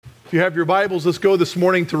If you have your Bibles, let's go this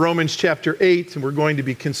morning to Romans chapter 8, and we're going to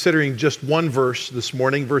be considering just one verse this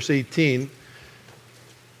morning, verse 18.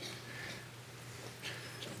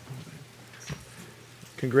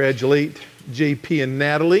 Congratulate JP and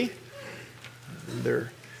Natalie on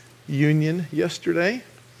their union yesterday.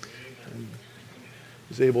 I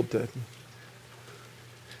was able to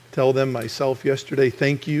tell them myself yesterday,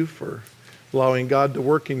 thank you for allowing God to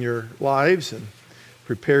work in your lives and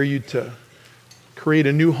prepare you to create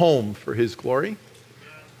a new home for His glory.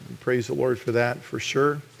 And praise the Lord for that, for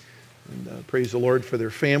sure. And praise the Lord for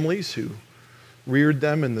their families who reared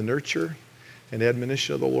them in the nurture and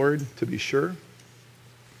admonition of the Lord, to be sure.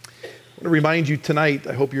 I want to remind you tonight,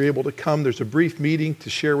 I hope you're able to come. There's a brief meeting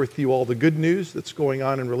to share with you all the good news that's going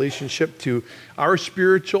on in relationship to our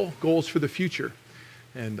spiritual goals for the future.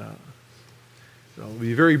 And so it'll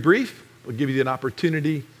be very brief. We'll give you an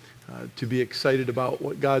opportunity to be excited about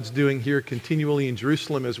what God's doing here continually in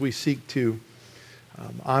Jerusalem as we seek to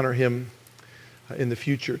honor Him in the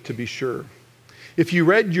future, to be sure. If you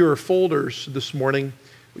read your folders this morning,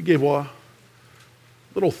 we gave a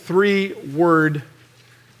little 3-word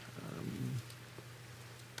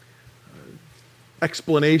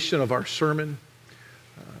explanation of our sermon,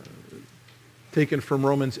 taken from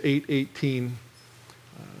Romans 8:18.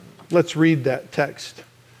 Let's read that text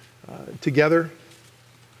together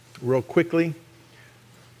real quickly.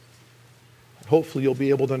 Hopefully you'll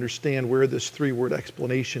be able to understand where this 3-word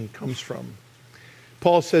explanation comes from.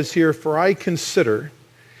 Paul says here, "For I consider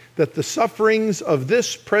that the sufferings of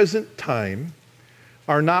this present time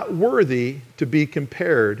are not worthy to be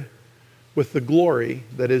compared with the glory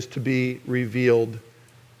that is to be revealed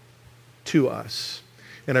to us."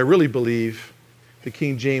 And I really believe the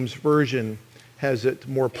King James Version has it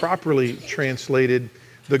more properly translated,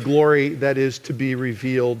 the glory that is to be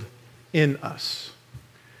revealed in us.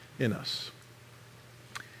 In us.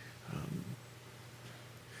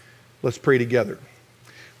 Let's pray together.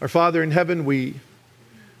 Our Father in heaven, we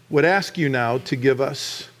would ask you now to give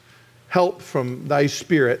us help from thy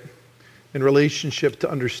Spirit in relationship to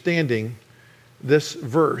understanding this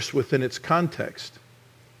verse within its context.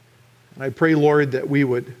 And I pray, Lord, that we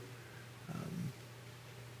would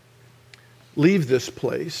leave this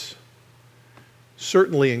place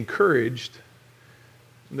certainly encouraged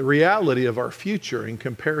in the reality of our future in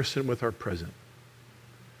comparison with our present.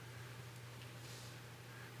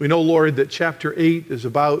 We know, Lord, that chapter 8 is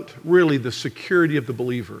about really the security of the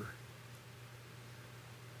believer.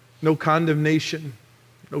 No condemnation,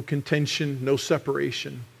 no contention, no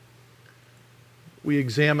separation. We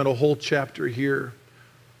examine a whole chapter here,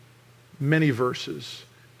 many verses,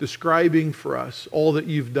 describing for us all that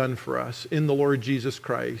you've done for us in the Lord Jesus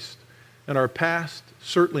Christ, in our past,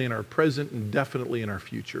 certainly in our present, and definitely in our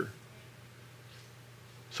future.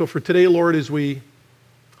 So for today, Lord, as we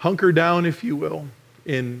hunker down, if you will,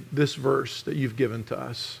 in this verse that you've given to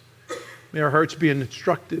us, may our hearts be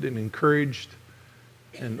instructed and encouraged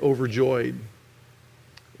and overjoyed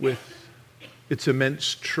with its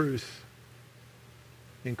immense truth.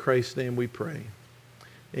 In Christ's name we pray.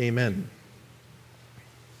 Amen.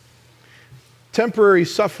 Temporary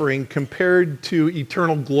suffering compared to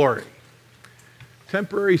eternal glory.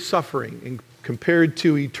 Temporary suffering compared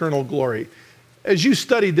to eternal glory. As you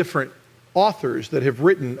study different authors that have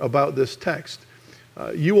written about this text,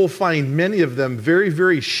 you will find many of them very,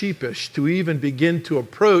 very sheepish to even begin to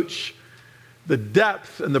approach the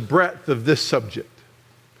depth and the breadth of this subject.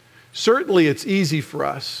 Certainly it's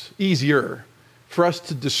easier for us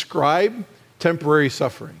to describe temporary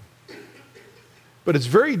suffering. But it's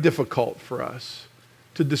very difficult for us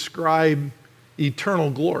to describe eternal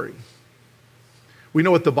glory. We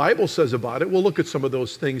know what the Bible says about it. We'll look at some of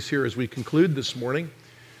those things here as we conclude this morning.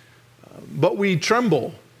 But we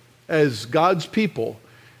tremble as God's people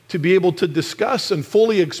to be able to discuss and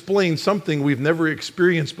fully explain something we've never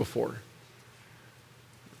experienced before.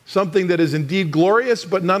 Something that is indeed glorious,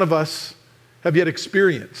 but none of us have yet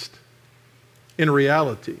experienced in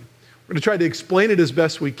reality. We're going to try to explain it as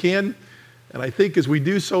best we can. And I think as we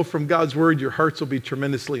do so from God's Word, your hearts will be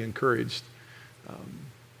tremendously encouraged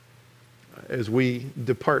as we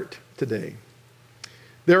depart today.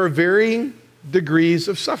 There are varying degrees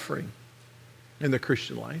of suffering in the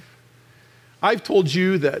Christian life. I've told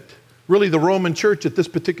you that really the Roman church at this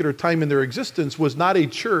particular time in their existence was not a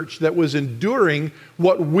church that was enduring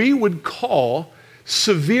what we would call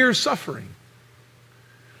severe suffering.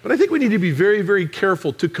 But I think we need to be very, very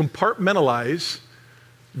careful to compartmentalize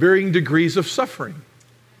varying degrees of suffering.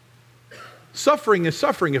 Suffering is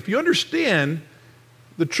suffering. If you understand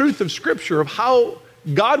the truth of Scripture of how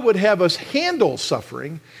God would have us handle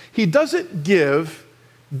suffering, He doesn't give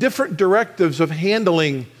different directives of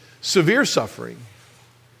handling severe suffering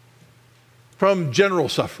from general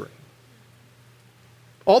suffering.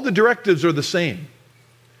 All the directives are the same,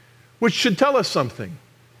 which should tell us something.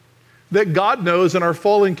 That God knows in our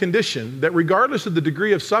fallen condition that regardless of the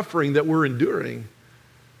degree of suffering that we're enduring,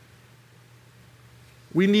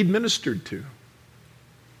 we need ministered to.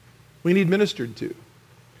 We need ministered to.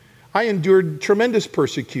 I endured tremendous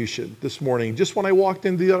persecution this morning just when I walked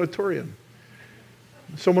into the auditorium.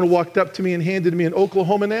 Someone walked up to me and handed me an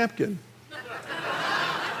Oklahoma napkin.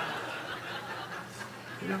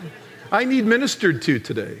 I need ministered to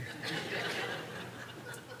today.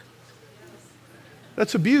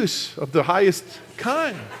 That's abuse of the highest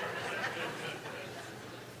kind.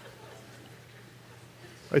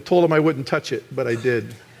 I told him I wouldn't touch it, but I did.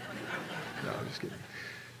 No, I'm just kidding.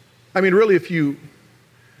 I mean, really, if you,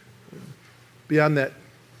 beyond that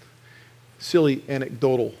silly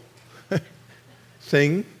anecdotal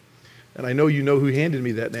thing, and I know you know who handed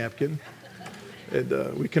me that napkin,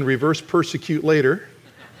 and we can reverse persecute later.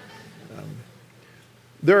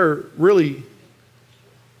 There are really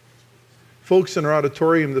folks in our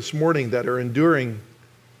auditorium this morning that are enduring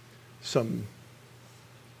some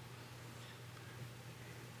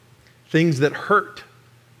things that hurt.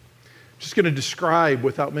 I'm just going to describe,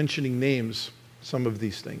 without mentioning names, some of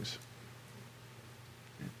these things.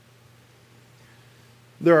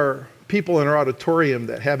 There are people in our auditorium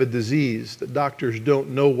that have a disease that doctors don't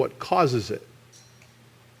know what causes it.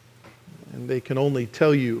 And they can only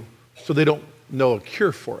tell you, so they don't know a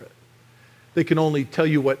cure for it. They can only tell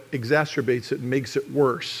you what exacerbates it and makes it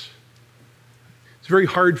worse. It's very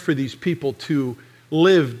hard for these people to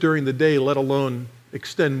live during the day, let alone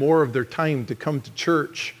extend more of their time to come to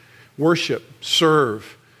church, worship,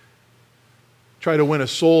 serve, try to win a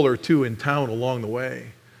soul or two in town along the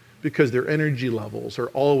way, because their energy levels are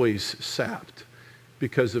always sapped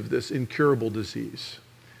because of this incurable disease.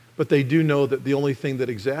 But they do know that the only thing that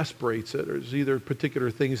exasperates it is either particular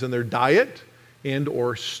things in their diet and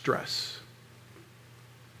or stress.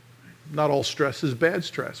 Not all stress is bad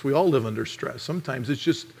stress. We all live under stress. Sometimes it's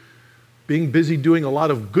just being busy doing a lot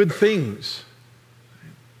of good things.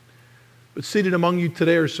 But seated among you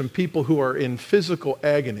today are some people who are in physical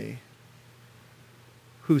agony,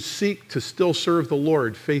 who seek to still serve the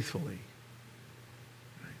Lord faithfully.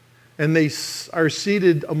 And they are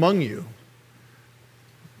seated among you,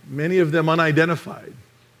 many of them unidentified,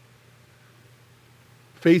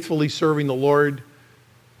 faithfully serving the Lord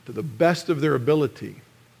to the best of their ability,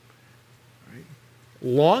 right?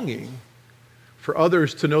 Longing for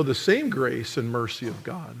others to know the same grace and mercy of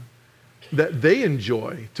God that they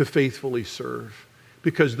enjoy to faithfully serve,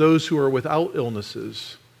 because those who are without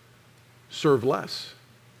illnesses serve less.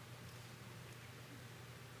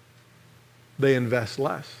 They invest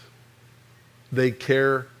less. They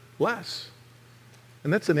care less.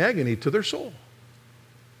 And that's an agony to their soul.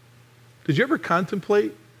 Did you ever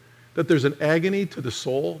contemplate that there's an agony to the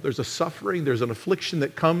soul? There's a suffering, there's an affliction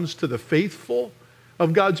that comes to the faithful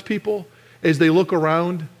of God's people as they look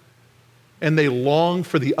around and they long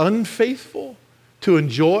for the unfaithful to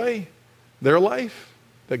enjoy their life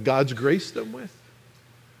that God's graced them with.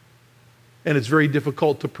 And it's very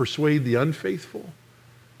difficult to persuade the unfaithful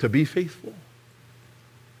to be faithful.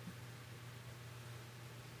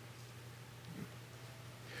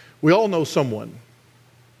 We all know someone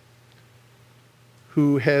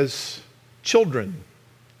who has children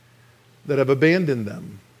that have abandoned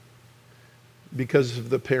them because of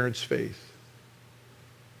the parents' faith.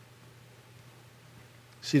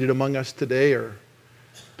 Seated among us today are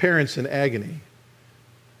parents in agony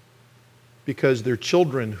because their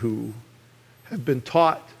children who have been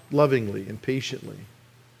taught lovingly and patiently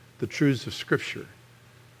the truths of Scripture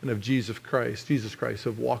and of Jesus Christ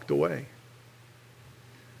have walked away,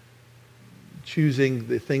 choosing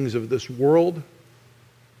the things of this world,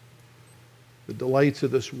 the delights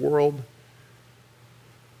of this world,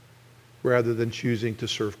 rather than choosing to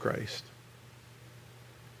serve Christ.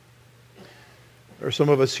 There are some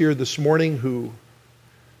of us here this morning who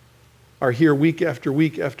are here week after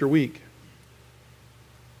week after week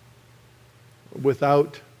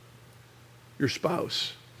without your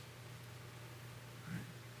spouse.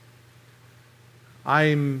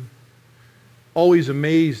 I'm always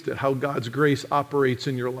amazed at how God's grace operates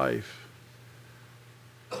in your life,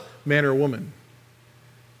 man or woman,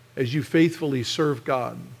 as you faithfully serve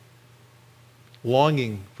God,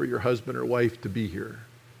 longing for your husband or wife to be here.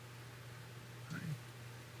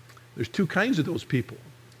 There's two kinds of those people.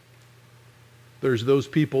 There's those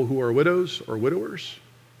people who are widows or widowers.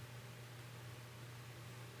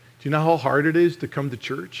 Do you know how hard it is to come to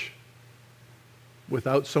church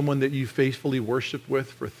without someone that you faithfully worship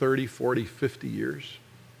with for 30, 40, 50 years?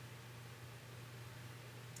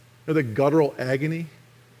 You know, the guttural agony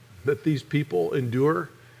that these people endure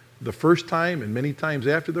the first time and many times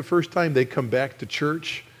after the first time they come back to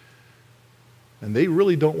church, and they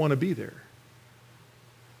really don't want to be there.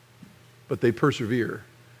 But they persevere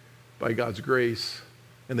by God's grace,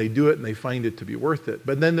 and they do it and they find it to be worth it.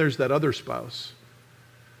 But then there's that other spouse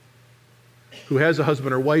who has a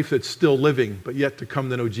husband or wife that's still living, but yet to come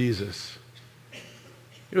to know Jesus.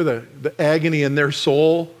 You know, the agony in their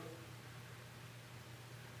soul,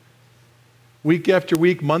 week after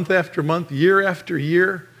week, month after month, year after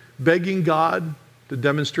year, begging God to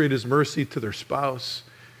demonstrate His mercy to their spouse.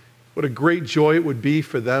 What a great joy it would be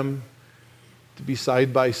for them to be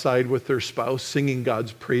side by side with their spouse, singing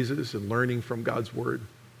God's praises and learning from God's word,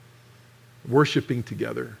 worshiping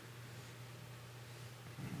together.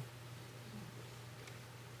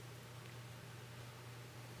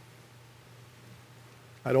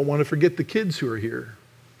 I don't want to forget the kids who are here,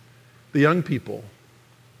 the young people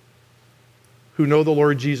who know the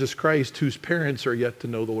Lord Jesus Christ, whose parents are yet to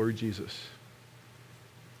know the Lord Jesus.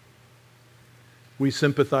 We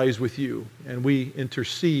sympathize with you, and we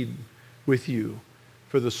intercede with you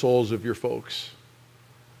for the souls of your folks,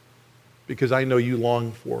 because I know you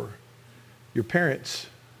long for your parents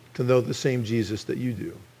to know the same Jesus that you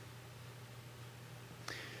do.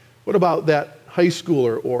 What about that high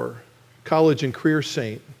schooler or college and career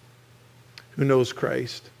saint who knows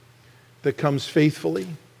Christ, that comes faithfully?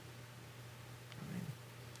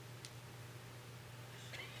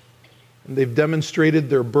 And they've demonstrated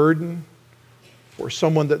their burden for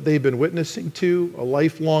someone that they've been witnessing to, a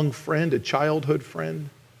lifelong friend, a childhood friend,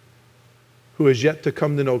 who has yet to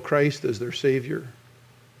come to know Christ as their Savior.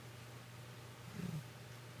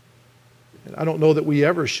 And I don't know that we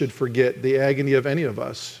ever should forget the agony of any of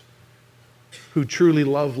us who truly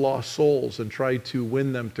love lost souls and try to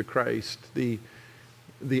win them to Christ. The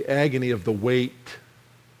agony of the wait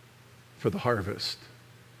for the harvest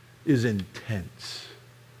is intense.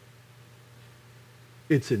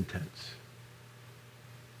 It's intense.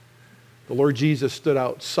 The Lord Jesus stood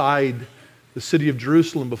outside the city of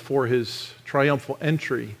Jerusalem before his triumphal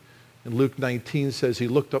entry. And Luke 19 says he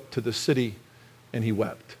looked up to the city and he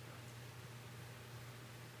wept.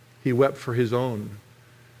 He wept for his own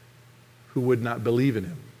who would not believe in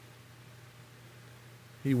him.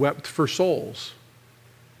 He wept for souls.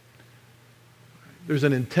 There's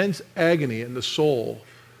an intense agony in the soul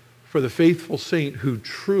for the faithful saint who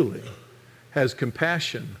truly has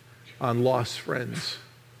compassion on lost friends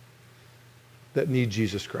that need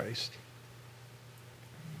Jesus Christ.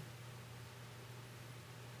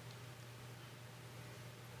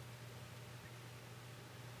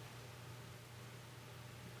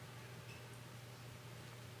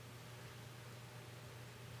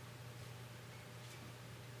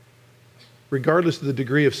 Regardless of the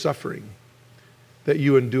degree of suffering that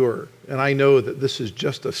you endure, and I know that this is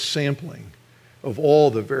just a sampling of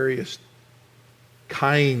all the various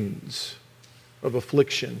kinds of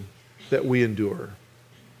affliction that we endure.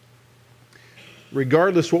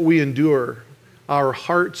 Regardless what we endure, our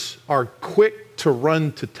hearts are quick to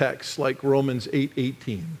run to texts like Romans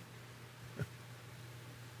 8:18.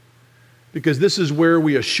 Because this is where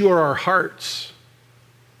we assure our hearts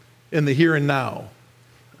in the here and now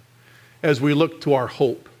as we look to our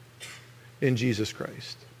hope in Jesus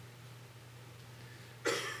Christ.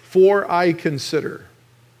 For I consider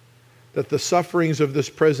that the sufferings of this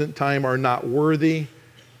present time are not worthy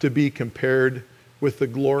to be compared with the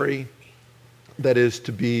glory that is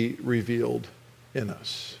to be revealed in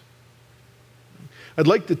us. I'd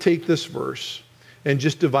like to take this verse and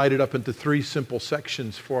just divide it up into three simple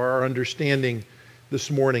sections for our understanding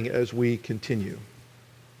this morning as we continue.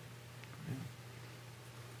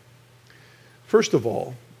 First of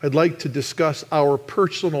all, I'd like to discuss our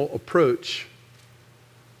personal approach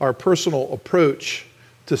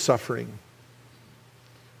to suffering.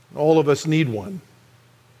 All of us need one.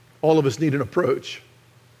 All of us need an approach.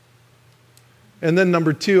 And then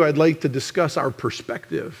number two, I'd like to discuss our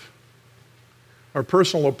perspective, our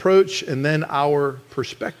personal approach, and then our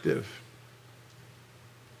perspective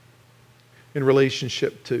in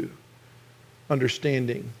relationship to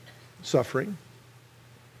understanding suffering.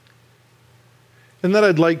 And then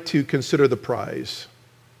I'd like to consider the prize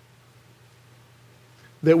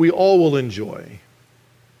that we all will enjoy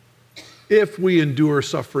if we endure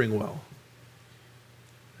suffering well.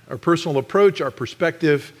 Our personal approach, our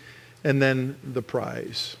perspective, and then the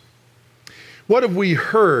prize. What have we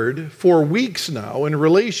heard for weeks now in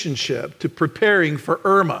relationship to preparing for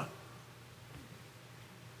Irma?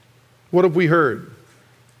 What have we heard?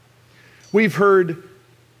 We've heard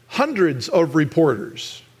hundreds of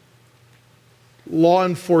reporters law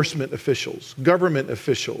enforcement officials, government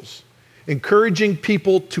officials, encouraging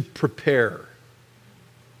people to prepare.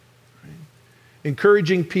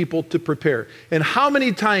 Encouraging people to prepare. And how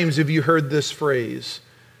many times have you heard this phrase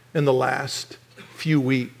in the last few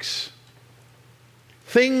weeks?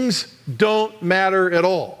 Things don't matter at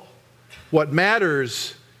all. What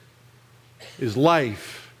matters is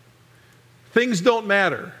life. Things don't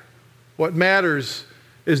matter. What matters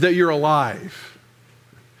is that you're alive.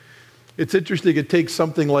 It's interesting, it takes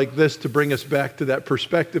something like this to bring us back to that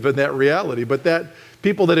perspective and that reality. But that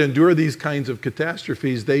people that endure these kinds of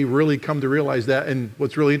catastrophes, they really come to realize that. And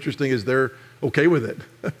what's really interesting is they're okay with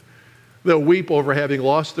it. They'll weep over having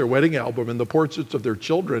lost their wedding album and the portraits of their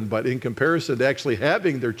children, but in comparison to actually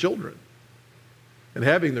having their children and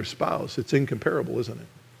having their spouse, it's incomparable, isn't it?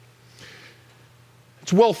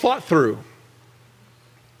 It's well thought through.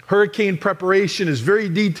 Hurricane preparation is very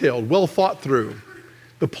detailed, well thought through.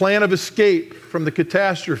 The plan of escape from the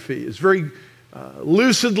catastrophe is very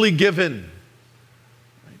lucidly given.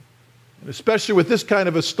 And especially with this kind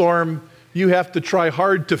of a storm, you have to try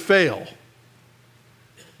hard to fail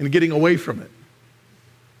in getting away from it.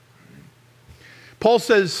 Paul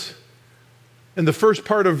says in the first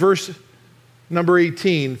part of verse number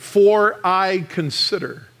 18, "For I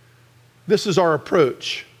consider." This is our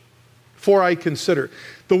approach. For I consider.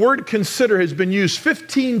 The word consider has been used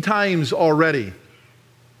 15 times already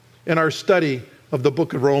in our study of the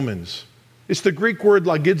book of Romans. It's the Greek word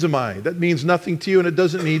logizomai. That means nothing to you, and it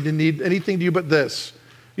doesn't need anything to you but this.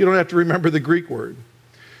 You don't have to remember the Greek word.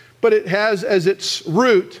 But it has as its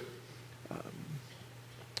root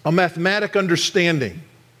a mathematic understanding.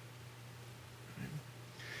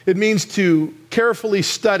 It means to carefully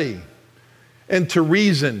study and to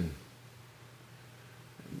reason.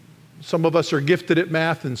 Some of us are gifted at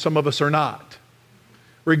math and some of us are not.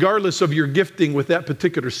 Regardless of your gifting with that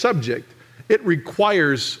particular subject, it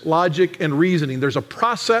requires logic and reasoning. There's a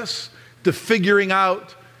process to figuring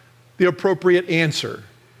out the appropriate answer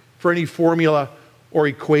for any formula or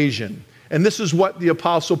equation. And this is what the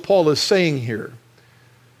Apostle Paul is saying here.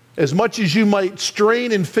 As much as you might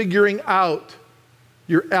strain in figuring out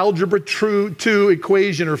your algebra 2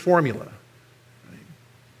 equation or formula,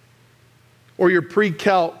 or your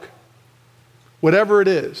pre-calc, whatever it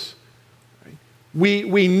is,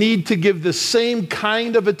 we need to give the same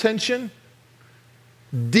kind of attention,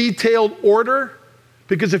 detailed order,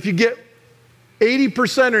 because if you get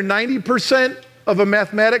 80% or 90% of a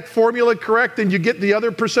mathematic formula correct and you get the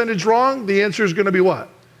other percentage wrong, the answer is going to be what?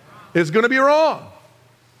 It's going to be wrong.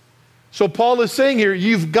 So Paul is saying here,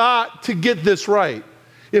 you've got to get this right.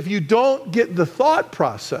 If you don't get the thought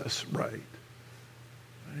process right,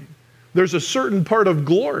 there's a certain part of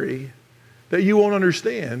glory that you won't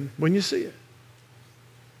understand when you see it.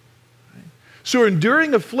 So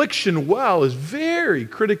enduring affliction well is very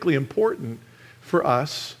critically important for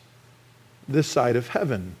us this side of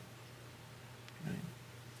heaven.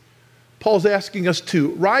 Paul's asking us to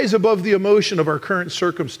rise above the emotion of our current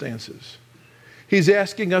circumstances. He's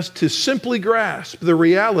asking us to simply grasp the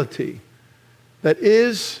reality that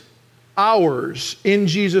is ours in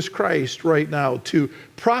Jesus Christ right now, to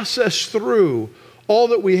process through all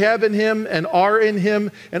that we have in Him and are in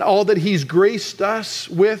Him and all that He's graced us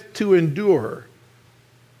with to endure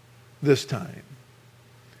this time.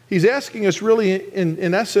 He's asking us really,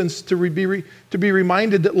 in essence, to be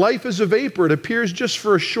reminded that life is a vapor. It appears just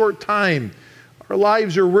for a short time. Our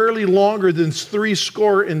lives are rarely longer than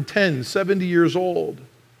 70 years old.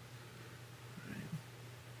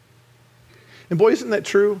 And boy, isn't that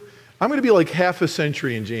true? I'm going to be like half a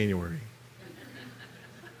century in January.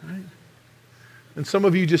 Right? And some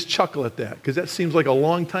of you just chuckle at that because that seems like a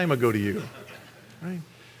long time ago to you. Right?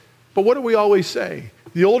 But what do we always say?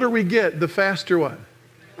 The older we get, the faster what?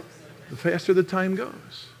 The faster the time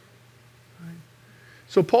goes. Right?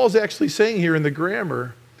 So Paul's actually saying here in the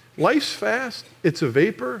grammar, life's fast, it's a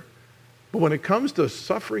vapor, but when it comes to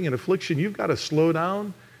suffering and affliction, you've got to slow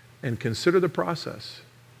down and consider the process.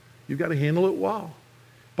 You've got to handle it well,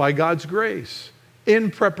 by God's grace,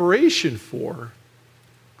 in preparation for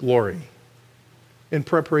glory. In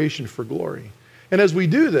preparation for glory. And as we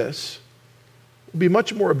do this, we'll be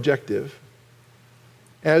much more objective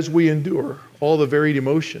as we endure all the varied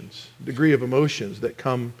emotions, degree of emotions that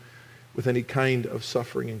come with any kind of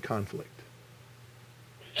suffering and conflict.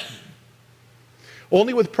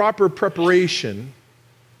 Only with proper preparation,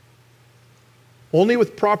 only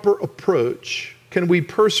with proper approach can we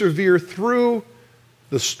persevere through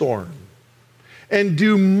the storm and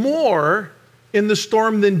do more in the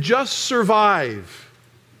storm than just survive.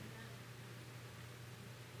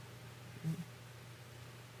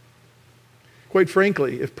 Quite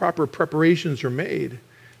frankly, if proper preparations are made,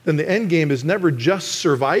 then the end game is never just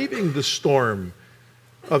surviving the storm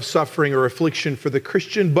of suffering or affliction for the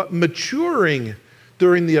Christian, but maturing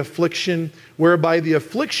during the affliction, whereby the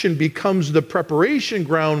affliction becomes the preparation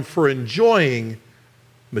ground for enjoying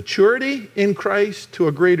maturity in Christ to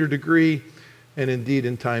a greater degree, and indeed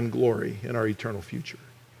in time glory in our eternal future.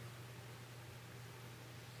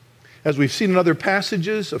 As we've seen in other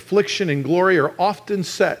passages, affliction and glory are often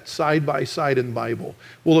set side by side in the Bible.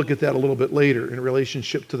 We'll look at that a little bit later in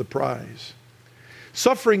relationship to the prize.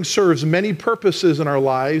 Suffering serves many purposes in our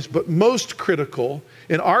lives, but most critical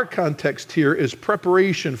in our context here is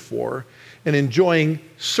preparation for and enjoying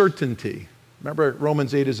certainty. Remember,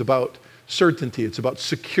 Romans 8 is about certainty. It's about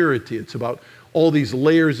security. It's about all these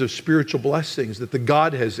layers of spiritual blessings that the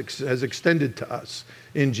God has extended to us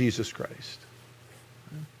in Jesus Christ.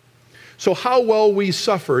 So how well we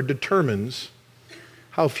suffer determines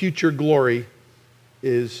how future glory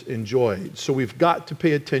is enjoyed. So we've got to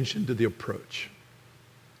pay attention to the approach.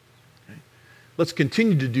 Okay? Let's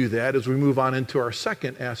continue to do that as we move on into our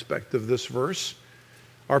second aspect of this verse,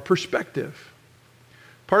 our perspective.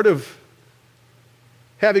 Part of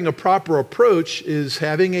having a proper approach is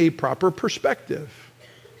having a proper perspective.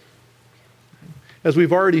 As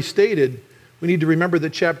we've already stated, we need to remember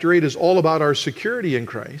that chapter 8 is all about our security in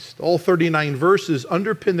Christ. All 39 verses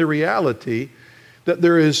underpin the reality that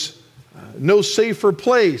there is no safer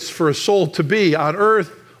place for a soul to be on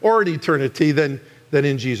earth or in eternity than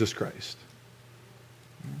in Jesus Christ.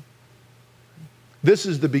 This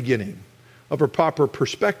is the beginning of a proper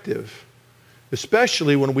perspective,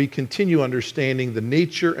 especially when we continue understanding the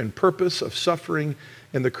nature and purpose of suffering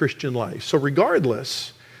in the Christian life. So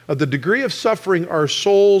regardless of the degree of suffering our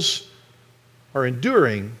souls are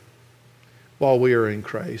enduring while we are in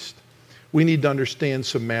Christ, we need to understand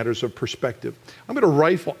some matters of perspective. I'm going to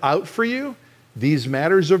rifle out for you these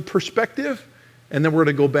matters of perspective, and then we're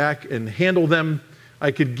going to go back and handle them.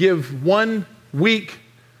 I could give 1 week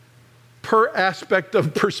per aspect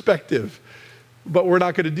of perspective, but we're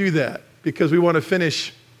not going to do that because we want to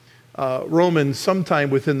finish Romans sometime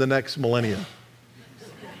within the next millennia.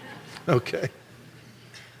 Okay.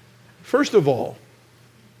 First of all,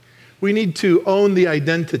 we need to own the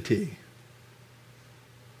identity.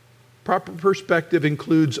 Proper perspective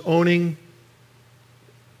includes owning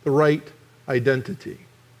the right identity.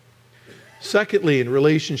 Secondly, in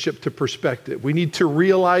relationship to perspective, we need to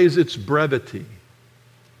realize its brevity.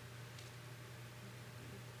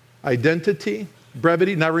 Identity,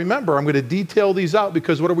 brevity. Now remember, I'm going to detail these out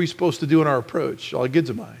because what are we supposed to do in our approach? All gives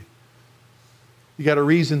am I. You got to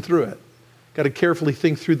reason through it. Got to carefully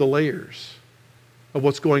think through the layers of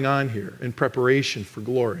what's going on here in preparation for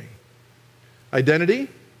glory. Identity,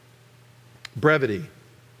 brevity.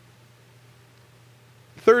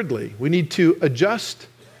 Thirdly, we need to adjust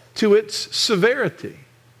to its severity.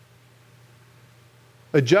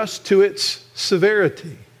 Adjust to its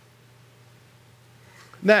severity.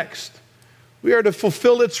 Next, we are to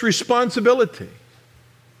fulfill its responsibility.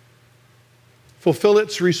 Fulfill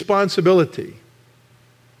its responsibility.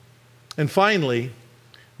 And finally,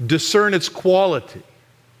 discern its quality.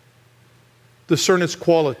 Discern its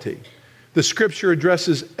quality. The Scripture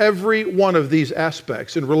addresses every one of these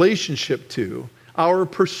aspects in relationship to our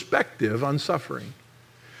perspective on suffering.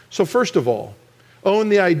 So first of all, own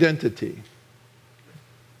the identity.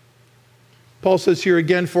 Paul says here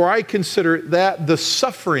again, for I consider that the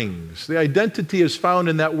sufferings, the identity is found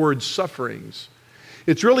in that word sufferings.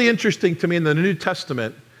 It's really interesting to me in the New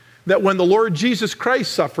Testament that when the Lord Jesus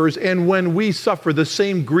Christ suffers and when we suffer, the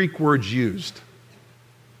same Greek word's used.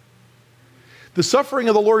 The suffering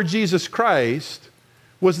of the Lord Jesus Christ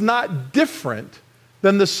was not different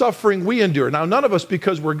than the suffering we endure. Now, none of us,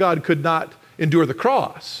 because we're God, could not endure the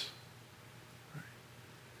cross.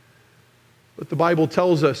 But the Bible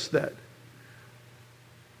tells us that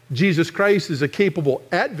Jesus Christ is a capable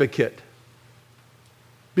advocate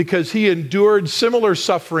because he endured similar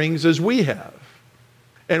sufferings as we have.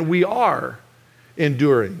 And we are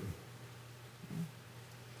enduring.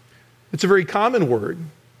 It's a very common word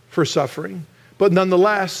for suffering, but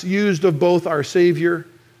nonetheless used of both our Savior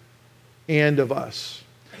and of us.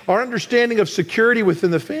 Our understanding of security within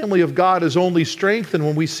the family of God is only strengthened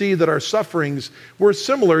when we see that our sufferings were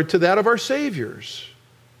similar to that of our Savior's.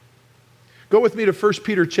 Go with me to 1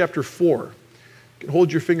 Peter chapter 4. You can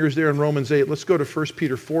hold your fingers there in Romans 8. Let's go to 1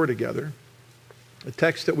 Peter 4 together, a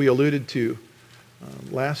text that we alluded to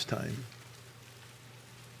last time.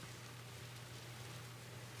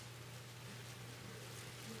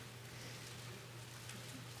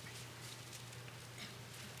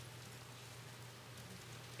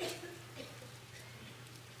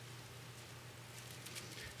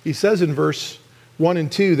 He says in verse 1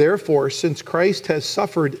 and 2, therefore, since Christ has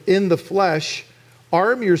suffered in the flesh,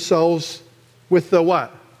 arm yourselves with the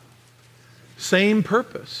what? Same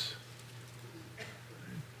purpose.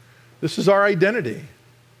 This is our identity.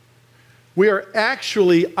 We are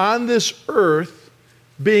actually on this earth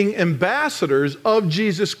being ambassadors of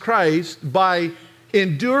Jesus Christ by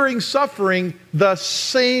enduring suffering the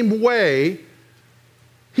same way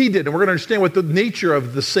he did. And we're going to understand what the nature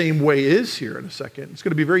of the same way is here in a second. It's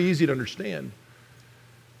going to be very easy to understand.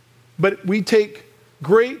 But we take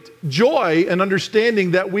great joy in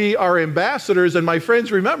understanding that we are ambassadors. And my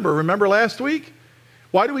friends, remember last week?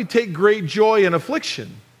 Why do we take great joy in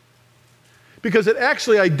affliction? Because it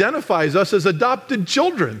actually identifies us as adopted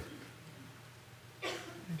children.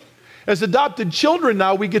 As adopted children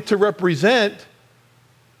now, we get to represent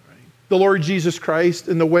the Lord Jesus Christ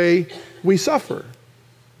in the way we suffer.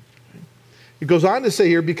 It goes on to say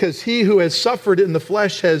here, because he who has suffered in the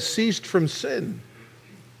flesh has ceased from sin.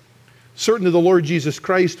 Certainly the Lord Jesus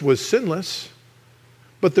Christ was sinless,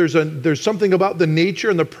 but there's something about the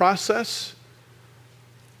nature and the process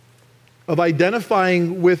of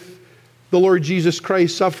identifying with the Lord Jesus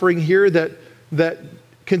Christ suffering here that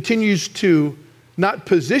continues to not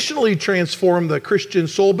positionally transform the Christian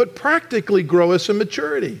soul, but practically grow us in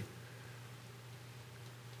maturity.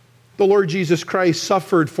 The Lord Jesus Christ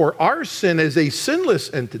suffered for our sin as a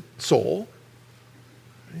sinless soul.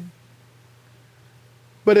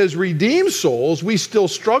 But as redeemed souls, we still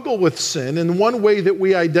struggle with sin. And one way that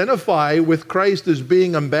we identify with Christ as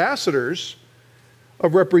being ambassadors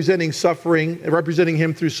of representing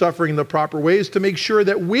him through suffering in the proper way is to make sure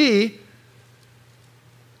that we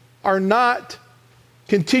are not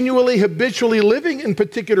continually, habitually living in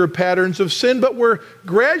particular patterns of sin, but we're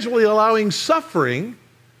gradually allowing suffering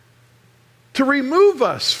to remove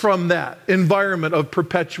us from that environment of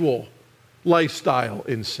perpetual lifestyle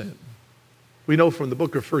in sin. We know from the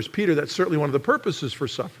book of 1 Peter that's certainly one of the purposes for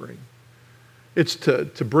suffering. It's to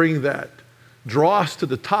bring that dross to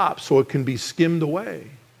the top so it can be skimmed away.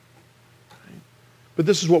 But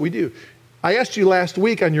this is what we do. I asked you last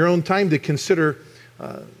week on your own time to consider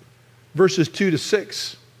verses 2 to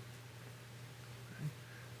 6.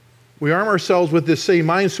 We arm ourselves with this same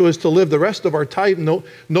mind so as to live the rest of our time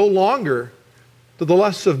no longer to the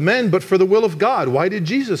lusts of men, but for the will of God. Why did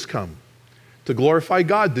Jesus come? To glorify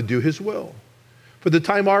God, to do his will. For the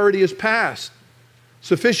time already is past,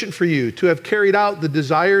 sufficient for you to have carried out the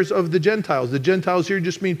desires of the Gentiles. The Gentiles here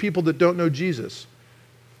just mean people that don't know Jesus.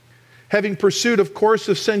 Having pursued, of course,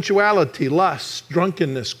 of sensuality, lust,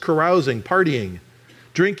 drunkenness, carousing, partying,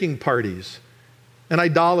 drinking parties, and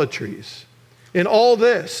idolatries. In all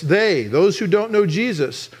this, those who don't know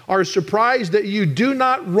Jesus, are surprised that you do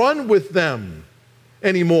not run with them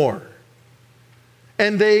anymore.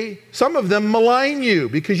 And some of them malign you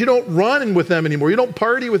because you don't run with them anymore. You don't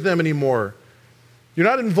party with them anymore. You're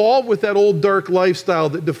not involved with that old dark lifestyle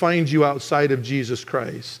that defines you outside of Jesus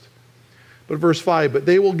Christ. But verse 5, but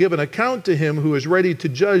they will give an account to him who is ready to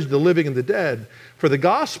judge the living and the dead. For the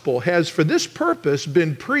gospel has for this purpose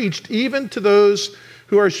been preached even to those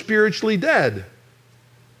who are spiritually dead,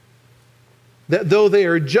 that though they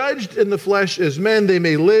are judged in the flesh as men, they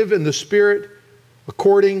may live in the spirit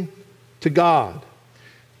according to God.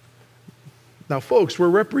 Now, folks, we're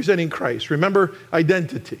representing Christ. Remember,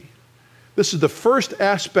 identity. This is the first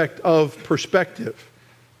aspect of perspective.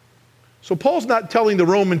 So Paul's not telling the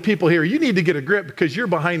Roman people here, you need to get a grip because you're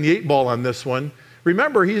behind the 8 ball on this one.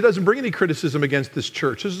 Remember, he doesn't bring any criticism against this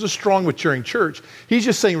church. This is a strong, maturing church. He's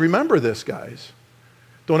just saying, remember this, guys.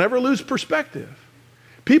 Don't ever lose perspective.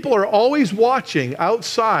 People are always watching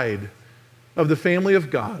outside of the family of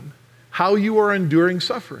God how you are enduring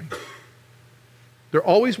suffering. They're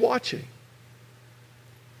always watching.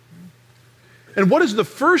 And what is the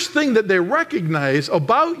first thing that they recognize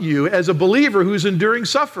about you as a believer who's enduring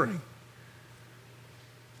suffering?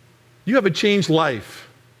 You have a changed life.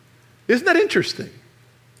 Isn't that interesting?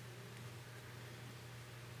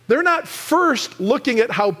 They're not first looking at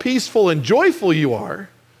how peaceful and joyful you are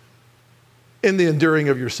in the enduring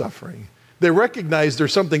of your suffering. They recognize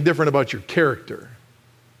there's something different about your character.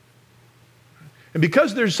 And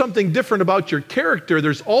because there's something different about your character,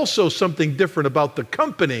 there's also something different about the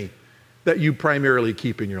company that you primarily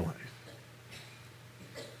keep in your life.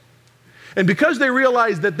 And because they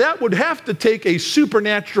realize that that would have to take a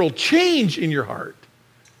supernatural change in your heart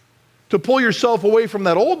to pull yourself away from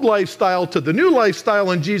that old lifestyle to the new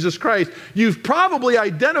lifestyle in Jesus Christ, you've probably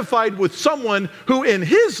identified with someone who in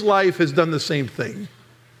his life has done the same thing.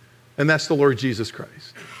 And that's the Lord Jesus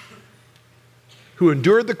Christ, who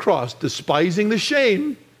endured the cross, despising the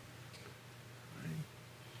shame,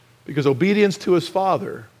 because obedience to his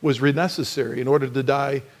Father was necessary in order to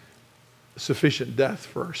die a sufficient death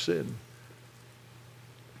for our sin.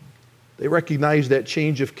 They recognize that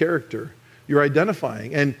change of character. You're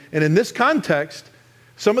identifying. And in this context,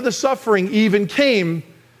 some of the suffering even came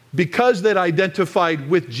because they identified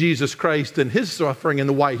with Jesus Christ and his suffering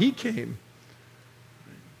and why he came.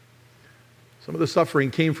 Some of the suffering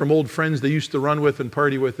came from old friends they used to run with and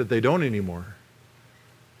party with that they don't anymore.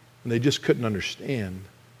 And they just couldn't understand.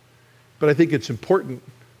 But I think it's important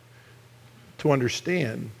to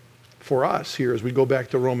understand for us here as we go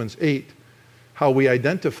back to Romans 8, how we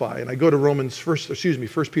identify. And I go to 1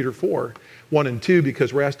 Peter 4, 1 and 2,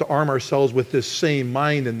 because we're asked to arm ourselves with this same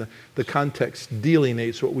mind, and the context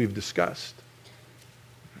delineates what we've discussed.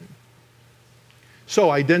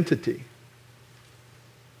 So, identity.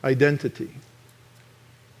 Identity.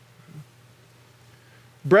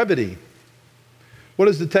 Brevity. What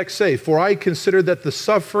does the text say? For I consider that the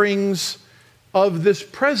sufferings of this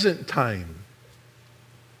present time.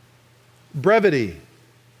 Brevity.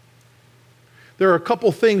 There are a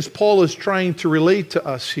couple things Paul is trying to relate to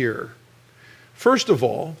us here. First of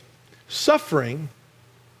all, suffering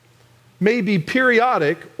may be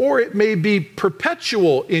periodic or it may be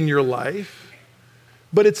perpetual in your life,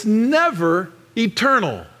 but it's never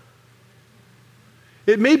eternal.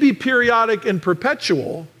 It may be periodic and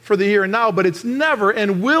perpetual for the here and now, but it's never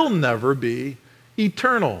and will never be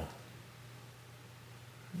eternal.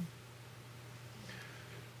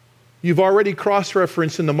 You've already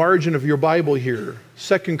cross-referenced in the margin of your Bible here,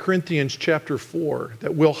 2 Corinthians chapter 4,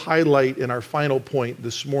 that we'll highlight in our final point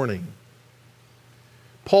this morning.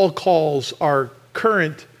 Paul calls our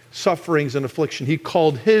current sufferings and affliction, he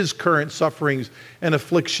called his current sufferings and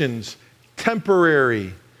afflictions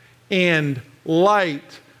temporary and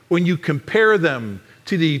light when you compare them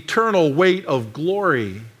to the eternal weight of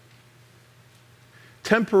glory.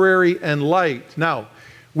 Temporary and light. Now,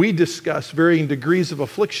 we discuss varying degrees of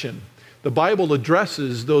affliction. The Bible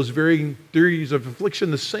addresses those varying degrees of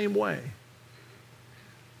affliction the same way.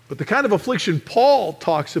 But the kind of affliction Paul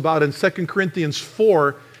talks about in 2 Corinthians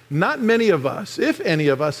 4, not many of us, if any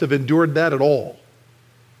of us, have endured that at all.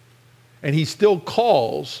 And he still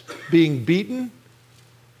calls being beaten,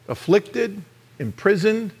 afflicted,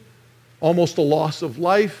 imprisoned, almost a loss of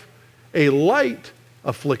life, a light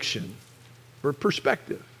affliction. For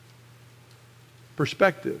perspective.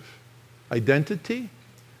 Perspective. Identity.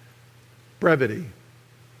 Brevity.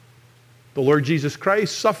 The Lord Jesus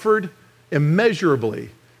Christ suffered immeasurably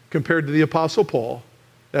compared to the Apostle Paul.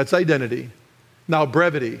 That's identity. Now,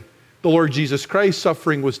 brevity. The Lord Jesus Christ's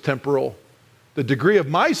suffering was temporal. The degree of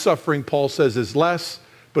my suffering, Paul says, is less,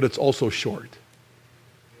 but it's also short.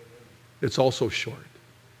 It's also short.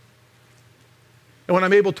 And when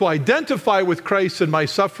I'm able to identify with Christ in my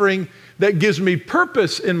suffering, that gives me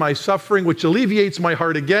purpose in my suffering, which alleviates my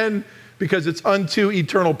heart again, because it's unto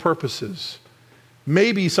eternal purposes.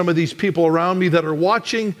 Maybe some of these people around me that are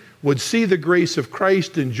watching would see the grace of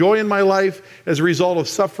Christ and joy in my life as a result of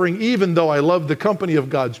suffering, even though I love the company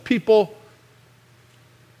of God's people.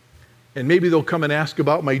 And maybe they'll come and ask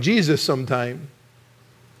about my Jesus sometime.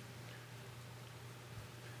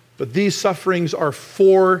 But these sufferings are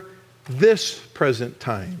for this present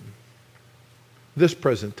time. This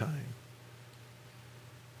present time.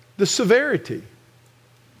 The severity.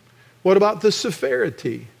 What about the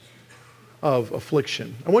severity of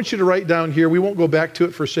affliction? I want you to write down here, we won't go back to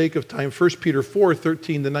it for sake of time, 1 Peter 4,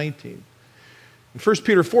 13 to 19. In 1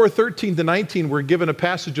 Peter 4, 13 to 19, we're given a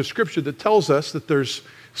passage of Scripture that tells us that there's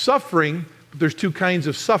suffering, but there's two kinds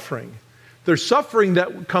of suffering. There's suffering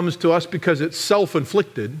that comes to us because it's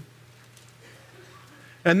self-inflicted.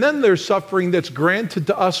 And then there's suffering that's granted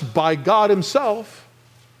to us by God himself.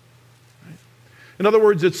 In other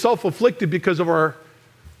words, it's self-inflicted because of our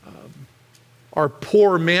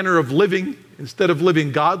poor manner of living. Instead of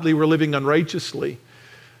living godly, we're living unrighteously.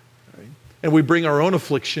 Right? And we bring our own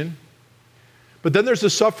affliction. But then there's the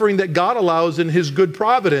suffering that God allows in his good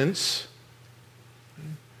providence.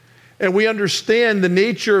 And we understand the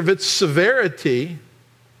nature of its severity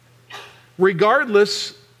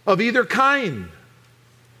regardless of either kind.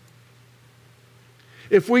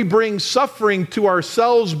 If we bring suffering to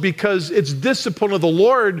ourselves because it's discipline of the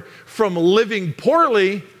Lord from living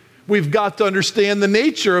poorly, we've got to understand the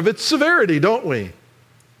nature of its severity, don't we?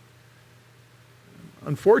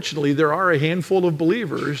 Unfortunately, there are a handful of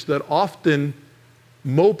believers that often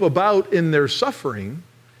mope about in their suffering,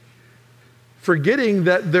 forgetting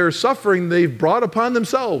that their suffering they've brought upon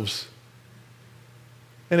themselves.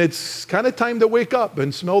 And it's kind of time to wake up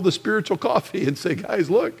and smell the spiritual coffee and say, guys,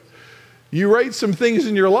 look, you write some things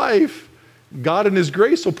in your life God in his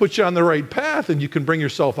grace will put you on the right path and you can bring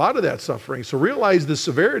yourself out of that suffering. So realize the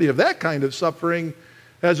severity of that kind of suffering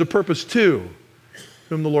has a purpose too.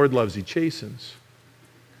 Whom the Lord loves, he chastens.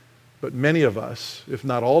 But many of us, if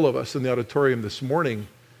not all of us in the auditorium this morning,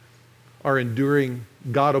 are enduring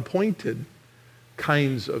God-appointed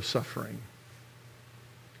kinds of suffering.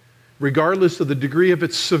 Regardless of the degree of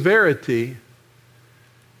its severity,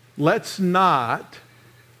 let's not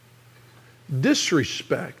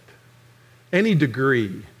disrespect any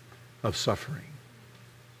degree of suffering.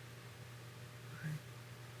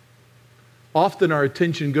 Often our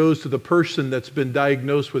attention goes to the person that's been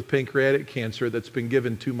diagnosed with pancreatic cancer that's been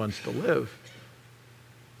given 2 months to live.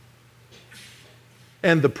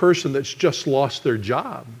 And the person that's just lost their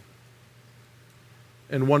job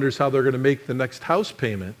and wonders how they're going to make the next house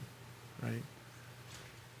payment, right?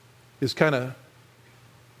 Is kind of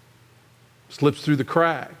slips through the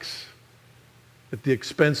cracks at the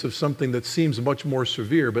expense of something that seems much more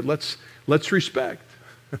severe. But let's respect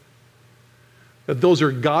that those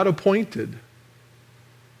are God-appointed,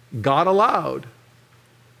 God-allowed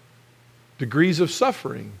degrees of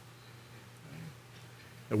suffering.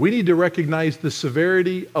 And we need to recognize the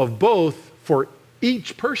severity of both for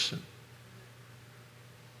each person,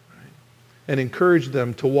 right? And encourage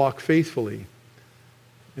them to walk faithfully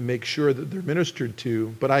and make sure that they're ministered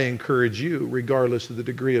to. But I encourage you, regardless of the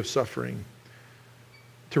degree of suffering,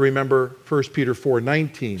 to remember 1 Peter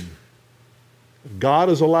 4:19. God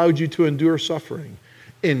has allowed you to endure suffering.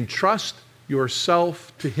 Entrust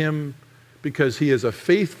yourself to him because he is a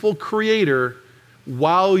faithful creator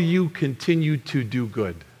while you continue to do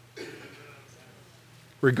good.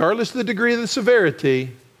 Regardless of the degree of the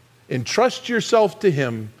severity, entrust yourself to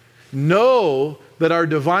him. Know that our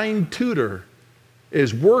divine tutor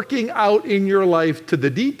is working out in your life to the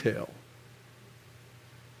detail,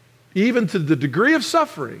 even to the degree of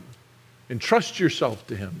suffering. Entrust yourself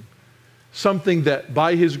to him. Something that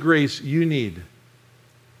by his grace you need,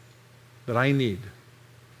 that I need.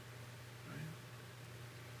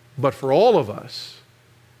 But for all of us,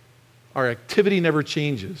 our activity never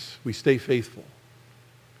changes. We stay faithful.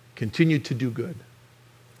 Continue to do good.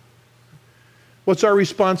 What's our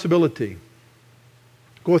responsibility?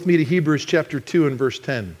 Go with me to Hebrews chapter 2 and verse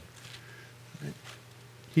 10.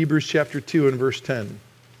 Hebrews chapter 2 and verse 10.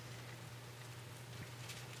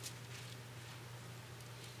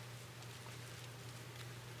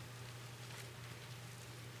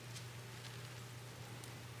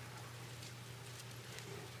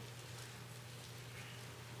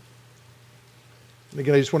 And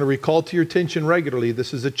again, I just want to recall to your attention regularly,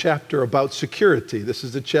 this is a chapter about security. This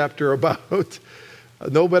is a chapter about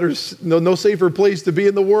no safer place to be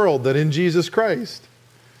in the world than in Jesus Christ.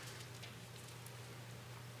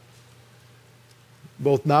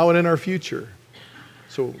 Both now and in our future.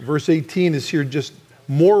 So verse 18 is here just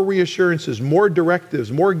more reassurances, more directives,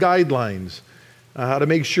 more guidelines, how to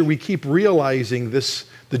make sure we keep realizing this,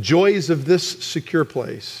 the joys of this secure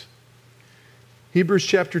place. Hebrews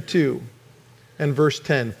chapter 2. And verse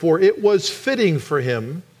 10, for it was fitting for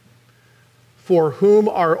him, for whom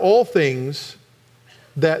are all things,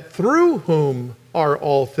 that through whom are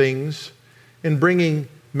all things, in bringing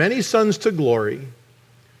many sons to glory,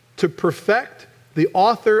 to perfect the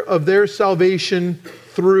author of their salvation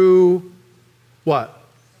through what?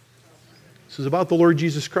 This is about the Lord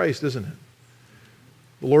Jesus Christ, isn't it?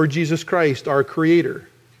 The Lord Jesus Christ, our Creator.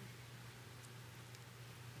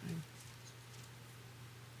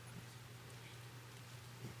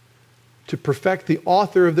 To perfect the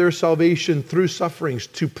author of their salvation through sufferings,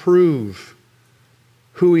 to prove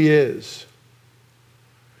who he is,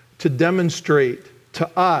 to demonstrate to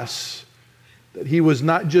us that he was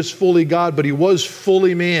not just fully God, but he was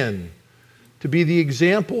fully man, to be the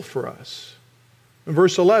example for us. In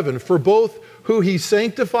verse 11, for both who he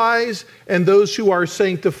sanctifies and those who are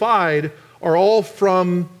sanctified are all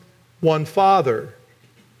from one Father,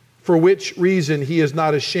 for which reason he is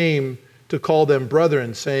not ashamed to call them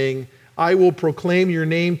brethren, saying, I will proclaim your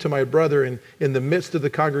name to my brethren. In the midst of the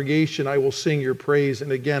congregation, I will sing your praise.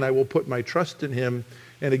 And again, I will put my trust in him.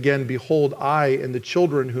 And again, behold, I and the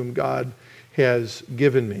children whom God has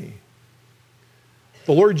given me.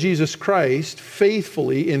 The Lord Jesus Christ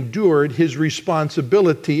faithfully endured his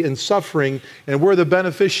responsibility in suffering, and we're the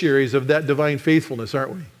beneficiaries of that divine faithfulness,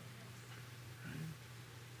 aren't we?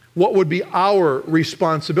 What would be our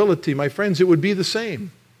responsibility, my friends? It would be the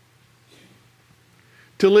same.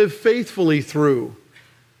 To live faithfully through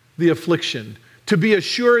the affliction, to be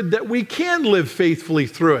assured that we can live faithfully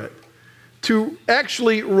through it, to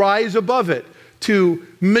actually rise above it, to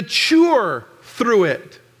mature through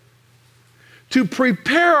it, to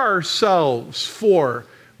prepare ourselves for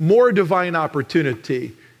more divine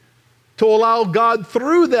opportunity to allow God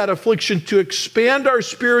through that affliction to expand our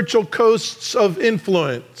spiritual coasts of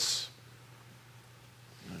influence.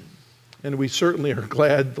 And we certainly are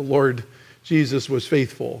glad the Lord Jesus was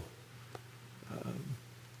faithful,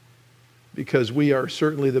 because we are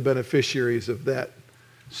certainly the beneficiaries of that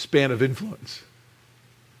span of influence.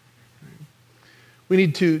 We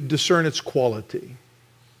need to discern its quality.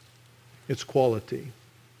 Its quality.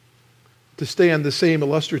 To stay on the same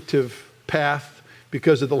illustrative path,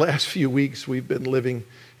 because of the last few weeks we've been living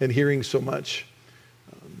and hearing so much.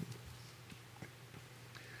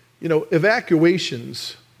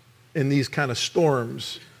 Evacuations in these kind of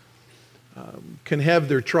storms can have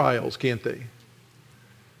their trials, can't they?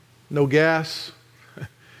 No gas,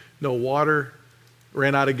 no water,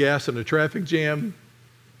 ran out of gas in a traffic jam.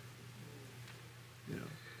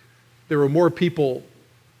 There were more people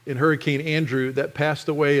in Hurricane Andrew that passed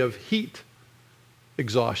away of heat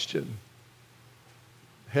exhaustion,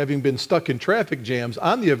 having been stuck in traffic jams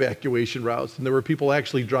on the evacuation routes, and there were people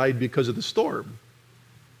actually died because of the storm.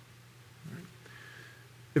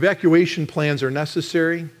 Evacuation plans are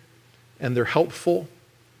necessary and they're helpful,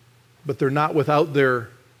 but they're not without their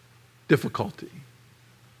difficulty.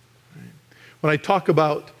 When I talk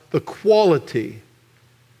about the quality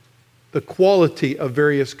of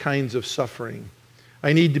various kinds of suffering,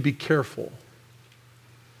 I need to be careful.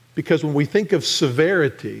 Because when we think of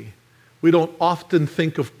severity, we don't often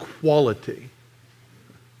think of quality.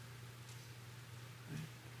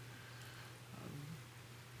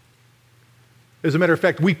 As a matter of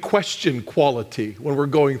fact, we question quality when we're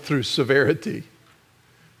going through severity.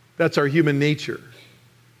 That's our human nature.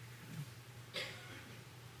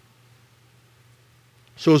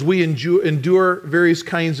 So as we endure various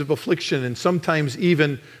kinds of affliction and sometimes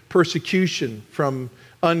even persecution from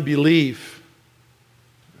unbelief,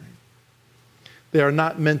 they are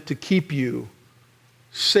not meant to keep you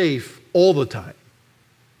safe all the time,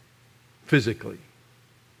 physically.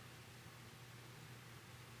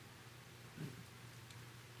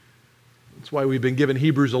 That's why we've been given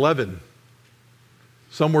Hebrews 11.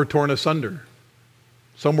 Some were torn asunder.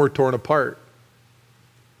 Some were torn apart.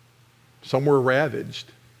 Some were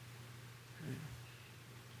ravaged.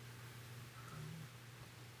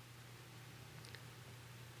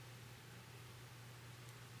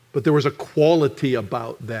 But there was a quality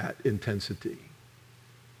about that intensity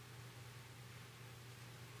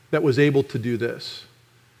that was able to do this.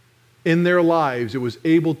 In their lives, it was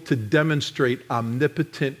able to demonstrate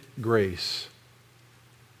omnipotent grace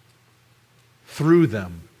through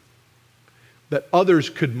them, that others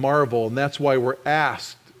could marvel, and that's why we're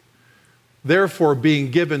asked, therefore, being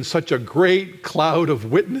given such a great cloud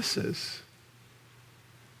of witnesses,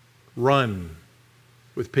 run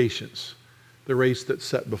with patience the race that's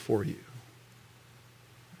set before you.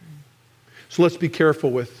 So let's be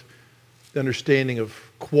careful with the understanding of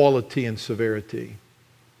quality and severity.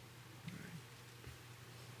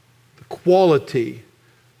 The quality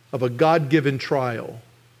of a God-given trial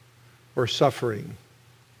or suffering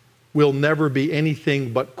will never be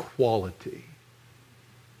anything but quality,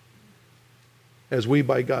 as we,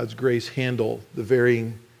 by God's grace, handle the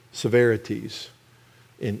varying severities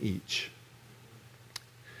in each.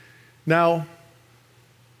 Now,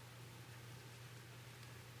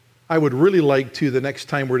 I would really like to, the next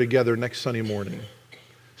time we're together, next Sunday morning,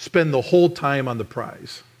 spend the whole time on the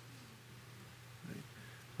prize.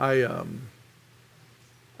 I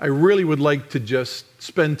really would like to just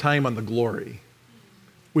spend time on the glory.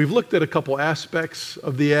 We've looked at a couple aspects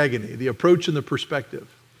of the agony, the approach and the perspective.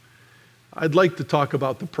 I'd like to talk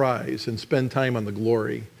about the prize and spend time on the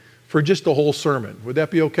glory for just a whole sermon. Would that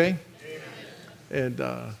be okay? Amen.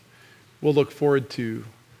 And we'll look forward to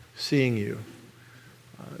seeing you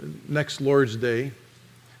next Lord's Day.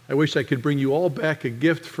 I wish I could bring you all back a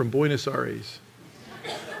gift from Buenos Aires.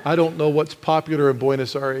 I don't know what's popular in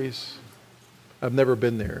Buenos Aires. I've never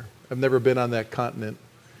been there. I've never been on that continent.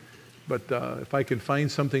 But if I can find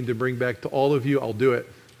something to bring back to all of you, I'll do it.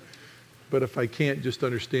 But if I can't, just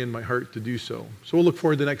understand my heart to do so. So we'll look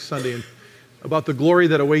forward to next Sunday and about the glory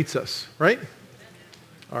that awaits us, right?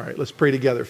 All right, let's pray together.